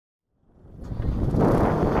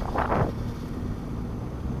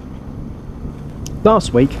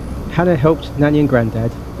Last week, Hannah helped Nanny and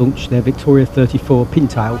Grandad launch their Victoria 34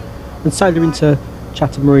 pintail and sail her into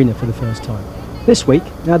Chatham Marina for the first time. This week,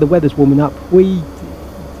 now the weather's warming up, we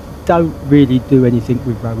don't really do anything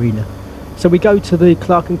with Rowena. So we go to the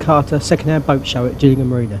Clarke and Carter second-hand boat show at Gillingham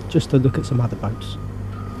Marina just to look at some other boats.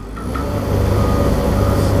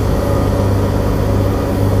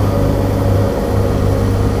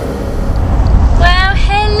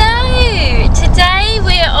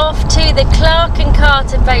 The Clarke and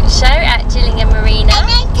Carter boat show at Gillingham Marina.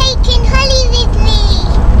 And I'm taking Holly with me.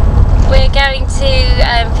 We're going to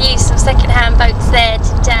view some second-hand boats there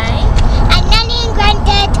today. And Nanny and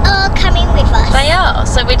Grandad are coming with us. They are,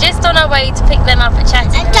 so we're just on our way to pick them up at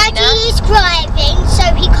Chatham Marina. And Daddy is driving, so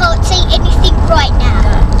he can't see anything right now.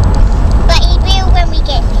 No. But he will when we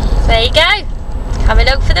get there. There you go. Come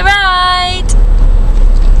along for the ride.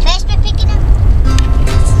 First we're picking up.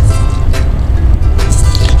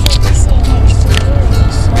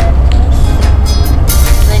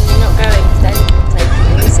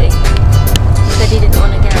 He didn't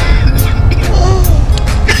want to go.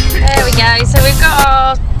 There we go, so we've got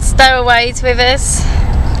our stowaways with us.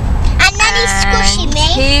 And Nanny's squishing me.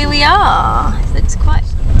 Here we are. It looks quite...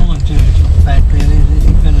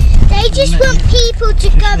 They just want people to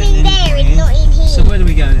go in there and not in here. So where do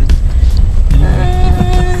we go then?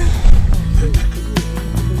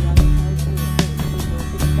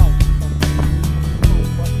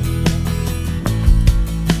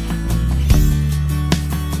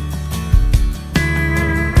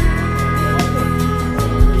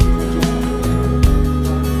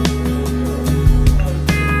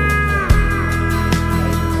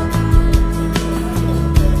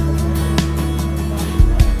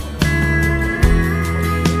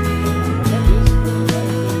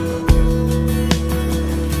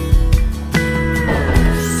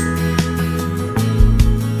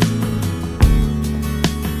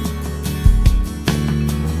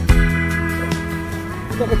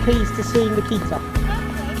 Got the keys to seeing the Kita.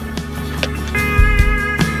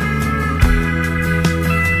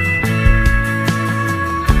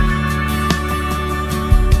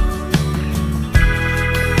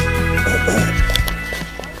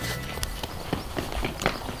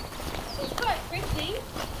 It's quite pretty.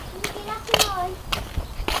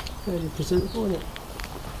 30 presentable, isn't it?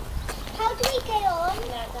 How do we get on?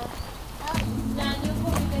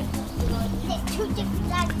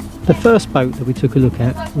 The first boat that we took a look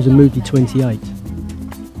at was a Moody 28.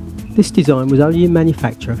 This design was only in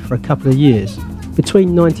manufacture for a couple of years,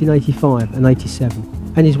 between 1985 and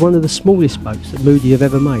 87, and is one of the smallest boats that Moody have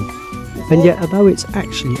ever made. And yet, although it's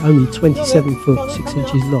actually only 27 foot 6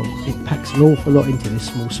 inches long, it packs an awful lot into this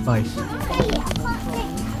small space.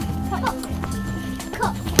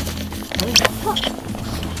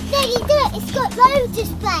 There you do it, it's got loads of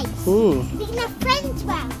space. Mm. We can have friends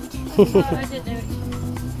round.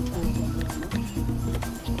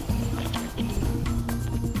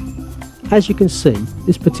 As you can see,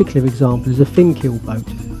 this particular example is a fin keel boat.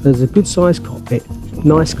 There's a good sized cockpit,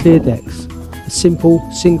 nice clear decks, a simple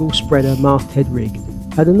single spreader masthead rig,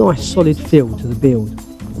 and a nice solid feel to the build.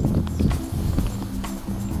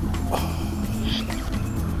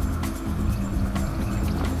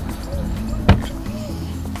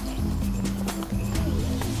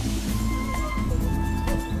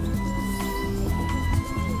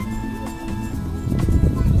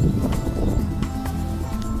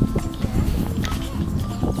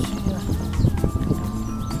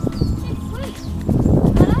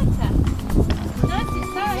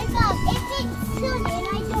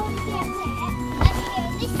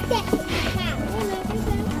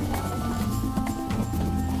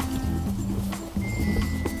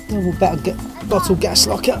 Double bottle gas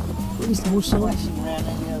locker, reasonable size.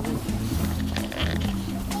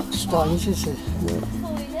 Strange, is it? Yeah.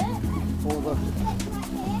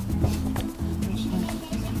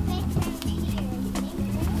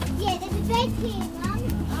 Yeah, there's a bed here, Mum.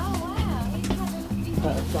 Oh wow.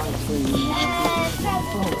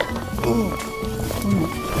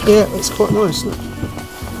 Yeah, it's quite nice, isn't it?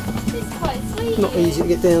 It's quite sweet. Not easy to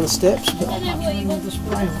get down the steps. But I don't know what you want to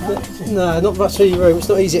spray on. No, not much for your room. It's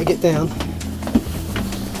not easy to get down. Daddy,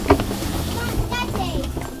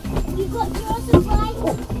 you've got yours and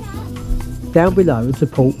mine. Down below at the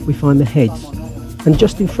port we find the heads, and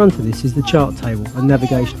just in front of this is the chart table and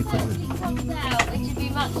navigation equipment. It comes out, which would be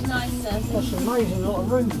much nicer. That's an amazing lot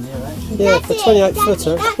of room in there, actually. Yeah, for 28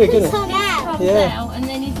 footer, it's big, isn't it? Comes Yeah. out, and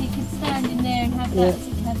then if you could stand in there and have that as a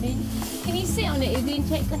cabin. Can you sit on it if you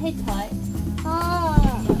check the head height? Oh.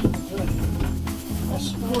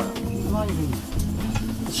 That's quite amazing.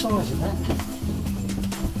 The size of that.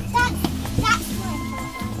 That's my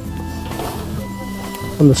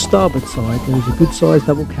On the starboard side there is a good sized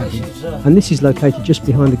double cabin, and this is located just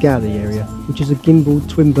behind the galley area, which is a gimbaled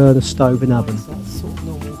twin burner stove and oven. That's sort of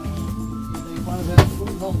normal. One of them put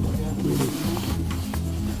it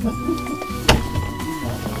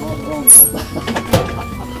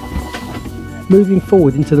on, Moving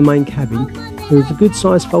forward into the main cabin, there is a good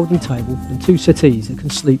sized folding table and 2 settees that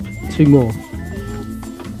can sleep 2 more.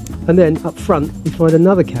 And then up front we find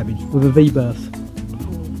another cabin with a V-berth.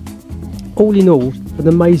 All in all, an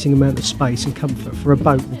amazing amount of space and comfort for a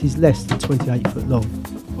boat that is less than 28 foot long.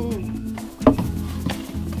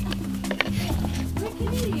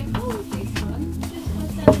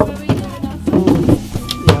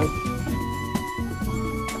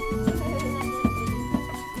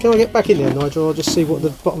 Can I get back in there, Nigel? I'll just see what the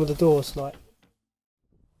bottom of the door's like.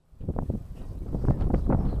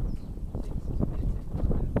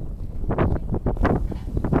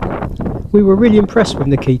 We were really impressed with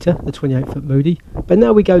Nikita, the 28-foot Moody, but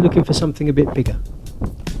now we go looking for something a bit bigger.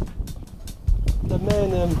 The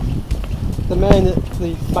man at the main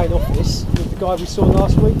office was the guy we saw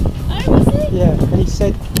last week. Oh, was it? Yeah, and he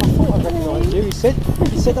said, I thought I recognised you. He said,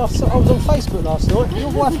 I was on Facebook last night.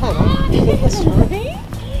 Your wife Hannah. I said, that's right.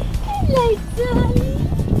 Hello, darling.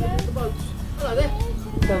 hello there.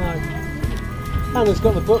 Don't know. Hannah's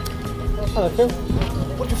got the book. Hello, Phil.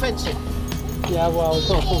 What do you fancy? Yeah, well, we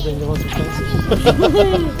can't afford any ones expensive.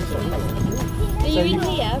 Are you in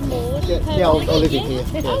here, Maud? Yeah, I'll live in here.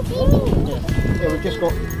 Yeah. Oh, cool. Yeah, we've just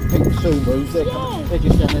got people soon moves. They're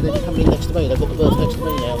just down there. They're just coming in next to me. They've got the berth next to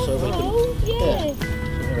me now, so we can Yeah. so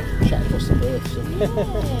we're gonna chat across the berths. And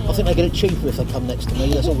I think they get it cheaper if they come next to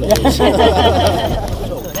me. That's all it is. Yeah,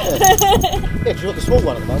 because you've got the small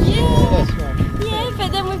one at the moment. Yeah, but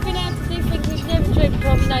then we've been able to do things we've never driven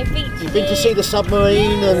from, beaches. You've been to see the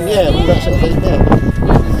submarine and all that sort of thing.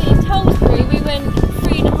 Yeah. In Tolsbury, we went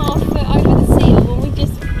 3.5 foot over the seal and we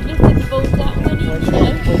just lifted the balls out and went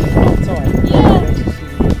in,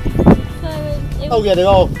 Oh yeah, there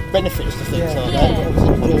are benefits to things like that. But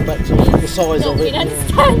obviously, it's all back to the size of it.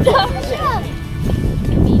 Stand up.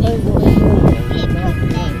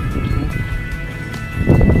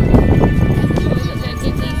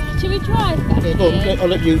 Should we drive back Yeah, go on, here? I'll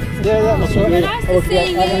let you. Yeah, that was right. Nice to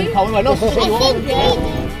see you. Oh, well, nice to see you all.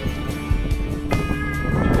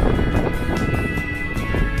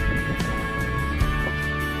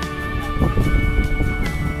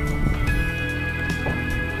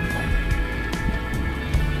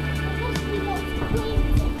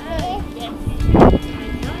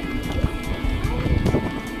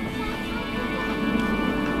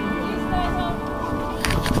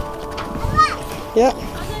 Yeah. I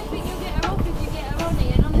don't think you'll get her off if you get her on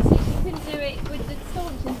here, and honestly, she couldn't do it with the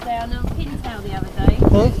stanchions down and pintail the other day.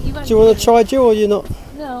 Huh? You Do won't you want do to try, Jill, or you're not? it.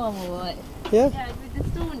 No, I'm alright. Yeah? Yeah, with the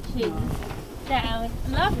stanchions down.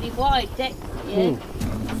 Lovely wide deck here.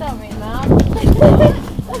 Sorry, Mum.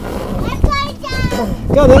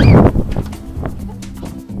 Go then.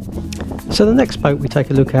 So the next boat we take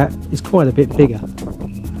a look at is quite a bit bigger.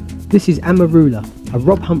 This is Amarula, a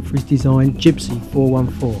Rob Humphreys designed GibSea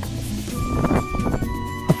 414.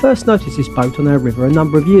 I first noticed this boat on our river a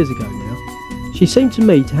number of years ago now. She seemed to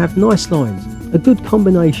me to have nice lines, a good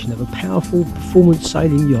combination of a powerful performance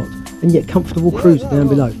sailing yacht and yet comfortable cruiser down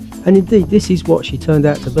below. And indeed this is what she turned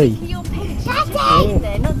out to be. Your picture. Daddy!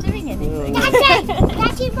 They're not doing anything.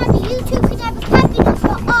 Daddy, Mummy, you two could have a cabin of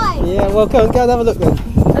your own. Yeah, well go and have a look then.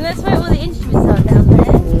 And that's where all the instruments are down there.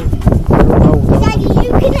 Daddy,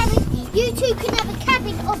 you two can have a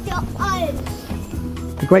cabin of your own.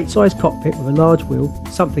 A great sized cockpit with a large wheel,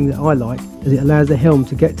 something that I like as it allows the helm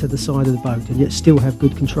to get to the side of the boat and yet still have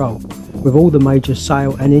good control, with all the major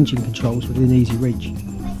sail and engine controls within easy reach. It's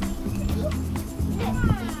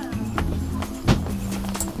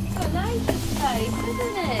got loads of space,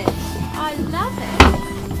 isn't it? I love it.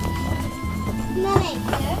 Mummy,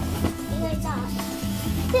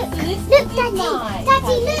 So this Look, is Daddy, nice.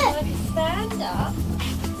 Daddy, Like look. a stand up.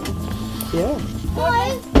 Yeah. No,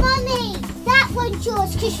 Mummy, that one's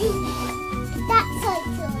yours because that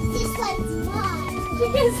side's yours. This one's mine. She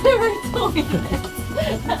gets her own toilet.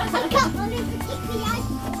 I can't believe it.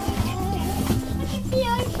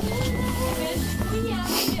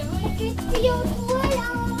 Get the old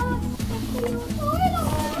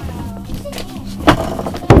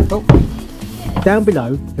Down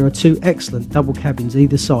below there are 2 excellent double cabins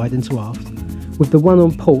either side and to aft, with the one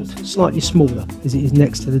on port slightly smaller as it is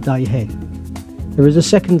next to the day head. There is a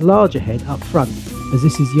second larger head up front, as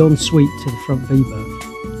this is the ensuite to the front V-berth.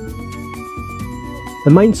 The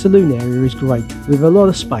main saloon area is great, with a lot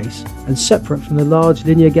of space and separate from the large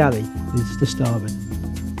linear galley that is to starboard.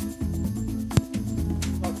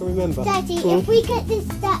 Like a remember. Daddy, if we get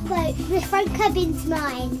that boat, the front cabin's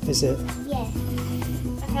mine. Is it? Yeah.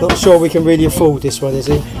 Not sure we can really afford this one, is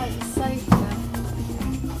he? It's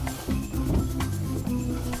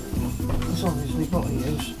obviously got to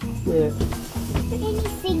use. Yeah.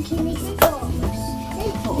 Anything in this box?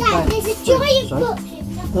 Dad, there's a giant box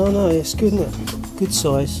in that. Oh no, it's good, isn't it? Good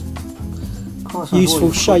size. Quite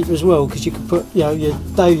Useful shape as well, because you can put, you know, your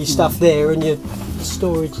daily stuff there and your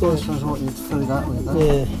storage there. This was what you'd fill that with.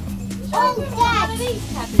 Yeah. Oh,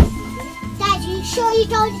 Dad, you sure you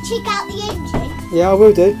don't want to check out the engine? Yeah, I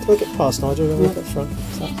will do. I'll get past Nigel and look at the front.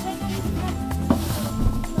 So.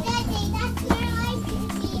 Daddy, that's where I can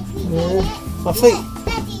see if we get Yeah. it. I think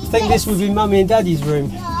Daddy, this would be Mummy and Daddy's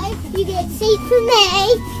room. No, you get seat for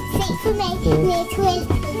me, seat for me, near twin.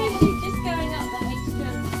 Just going up that extra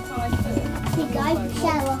 5 foot. Here you go,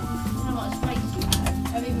 shower. How much space you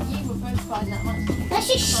have? I mean, you will both find that much. That's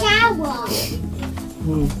a shower.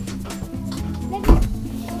 Mm.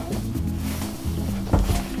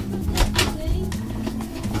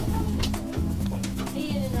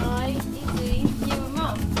 Ian and I, Izzy, you and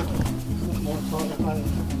Mum.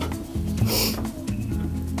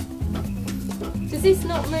 Does this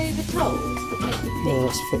not move at all? No,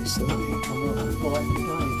 that's fixed. Isn't it?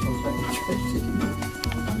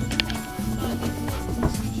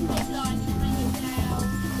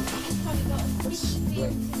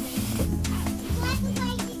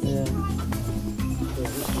 Yeah.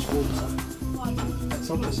 That's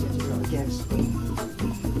obviously, I guess.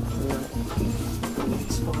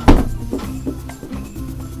 It's fine.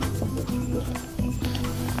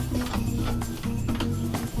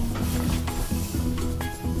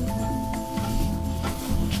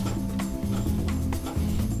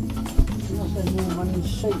 More money in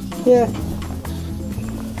sheets. Yeah.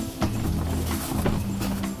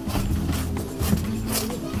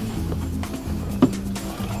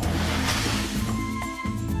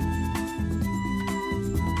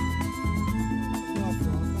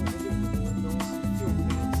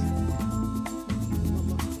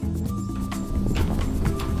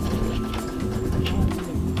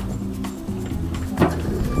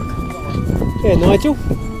 Yeah, Nigel.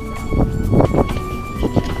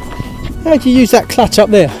 How do you use that clutch up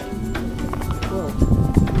there?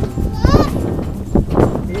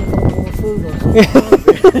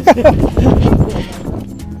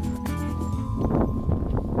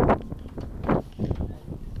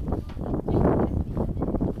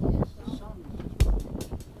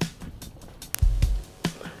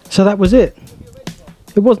 So that was it.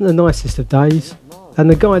 It wasn't the nicest of days, and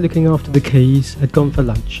the guy looking after the keys had gone for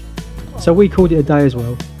lunch. So we called it a day as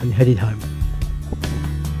well and headed home.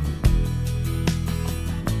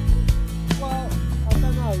 Well, I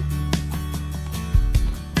don't know.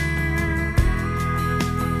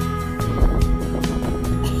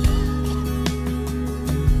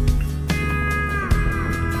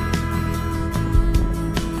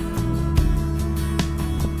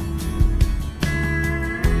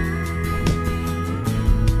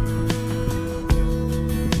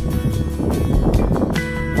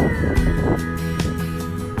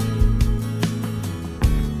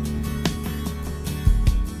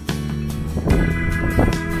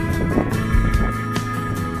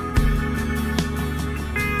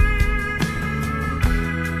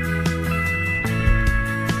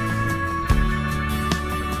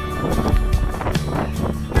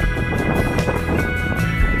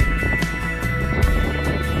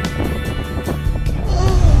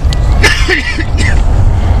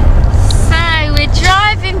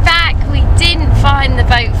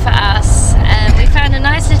 We found a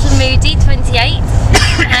nice little Moody 28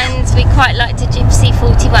 and we quite liked a GibSea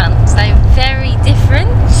 41, so very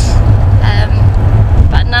different,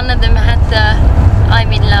 but none of them had the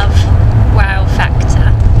I'm in love wow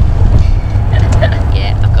factor.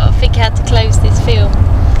 Yeah, I've got to think how to close this film.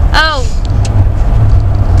 Oh,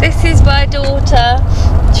 this is my daughter.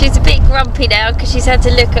 She's a bit grumpy now because she's had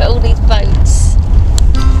to look at all these boats.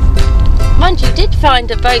 Mind you, did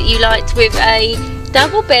find a boat you liked with a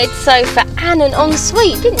double bed, sofa and an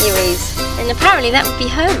ensuite, didn't you, Iz? And apparently that would be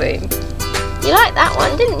her room. You liked that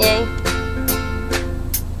one, didn't you?